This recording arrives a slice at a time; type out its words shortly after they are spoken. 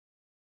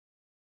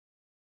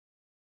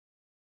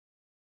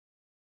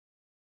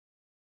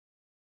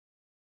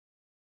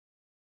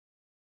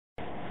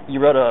you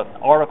wrote an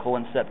article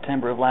in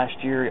September of last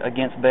year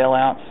against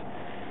bailouts.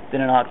 Then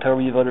in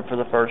October you voted for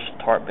the first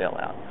TARP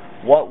bailout.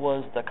 What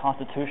was the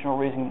constitutional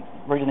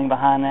reasoning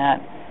behind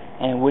that,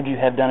 and would you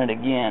have done it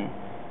again,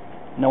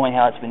 knowing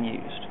how it's been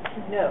used?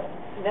 No.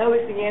 No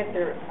is the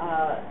answer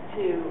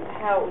to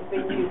how it was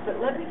being used.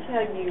 But let me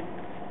tell you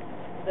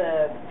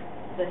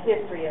the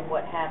history of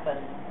what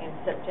happened in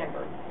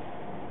September.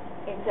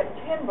 In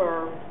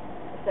September,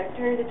 the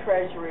Secretary of the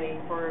Treasury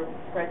for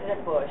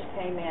President Bush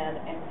came in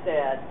and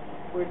said,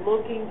 we're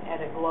looking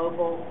at a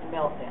global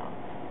meltdown.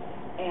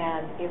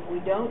 And if we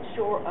don't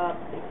shore up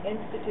the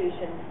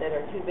institutions that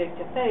are too big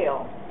to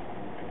fail,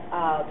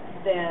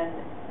 then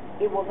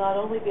it will not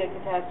only be a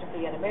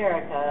catastrophe in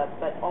America,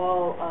 but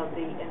all of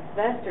the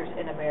investors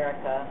in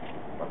America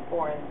from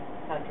foreign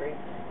countries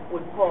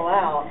would pull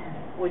out,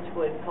 which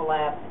would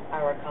collapse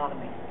our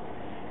economy.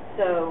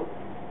 So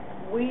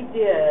we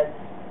did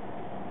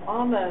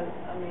almost,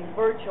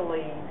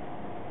 virtually,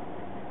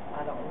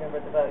 I don't remember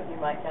the vote, you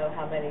might know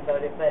how many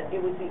voted, but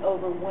it was the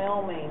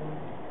overwhelming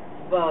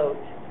vote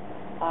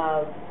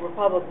of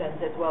Republicans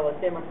as well as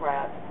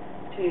Democrats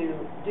to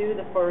do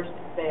the first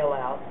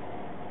bailout.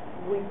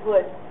 We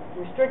put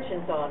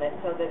restrictions on it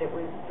so that it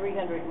was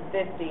 $350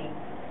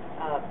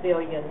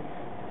 billion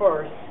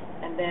first,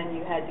 and then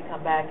you had to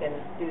come back and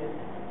do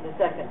the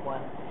second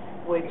one,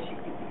 which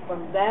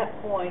from that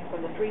point,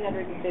 from the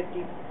 350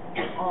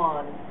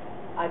 on,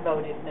 I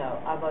voted no.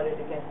 I voted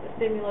against the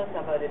stimulus.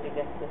 I voted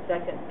against the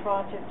second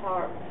tranche of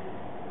TARP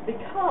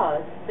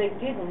because they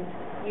didn't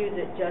use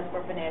it just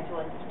for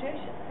financial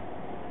institutions.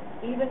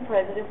 Even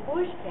President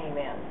Bush came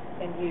in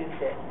and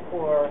used it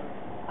for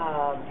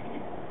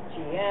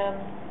GM,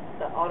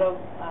 the auto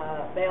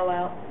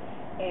bailout,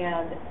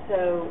 and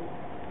so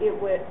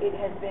it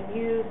has been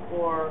used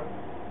for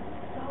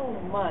so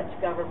much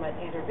government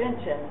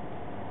intervention,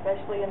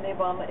 especially in the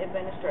Obama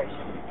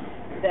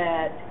administration,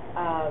 that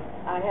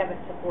I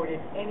haven't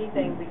supported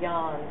anything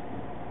beyond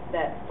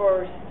that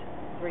first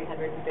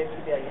 $350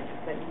 billion,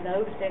 but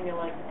no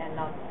stimulus and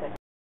not the second.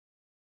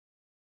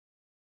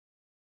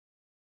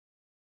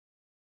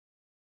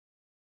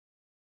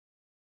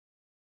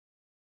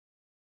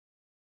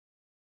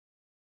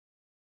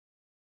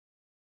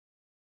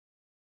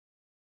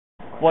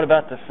 What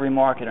about the free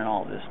market and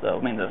all of this, though?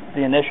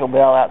 The initial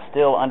bailout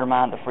still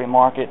undermined the free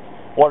market.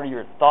 What are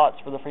your thoughts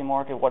for the free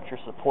market? What's your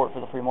support for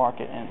the free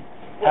market, and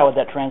how would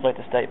that translate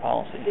to state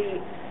policy?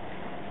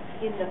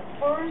 In the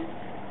first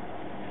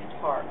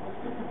part,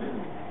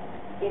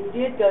 it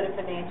did go to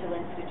financial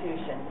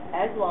institutions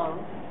as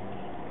loans,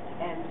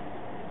 and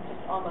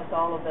just almost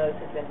all of those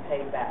have been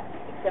paid back,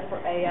 except for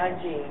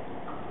AIG.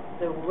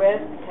 The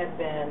rest have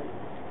been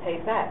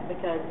paid back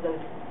because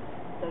those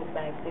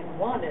banks didn't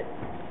want it.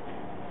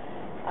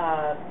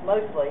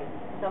 Mostly,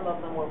 some of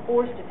them were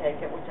forced to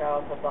take it, which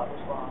I also thought was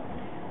wrong.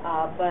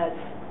 But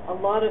a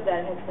lot of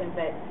that has been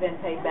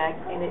paid back,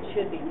 and it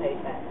should be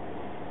paid back.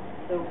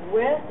 The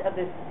rest of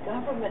this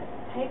government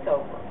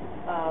takeover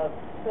of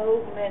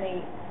so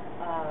many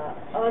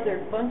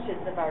other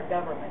functions of our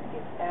government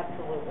is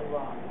absolutely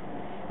wrong.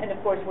 And of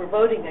course, we're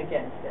voting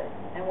against this,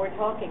 and we're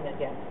talking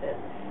against this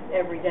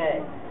every day.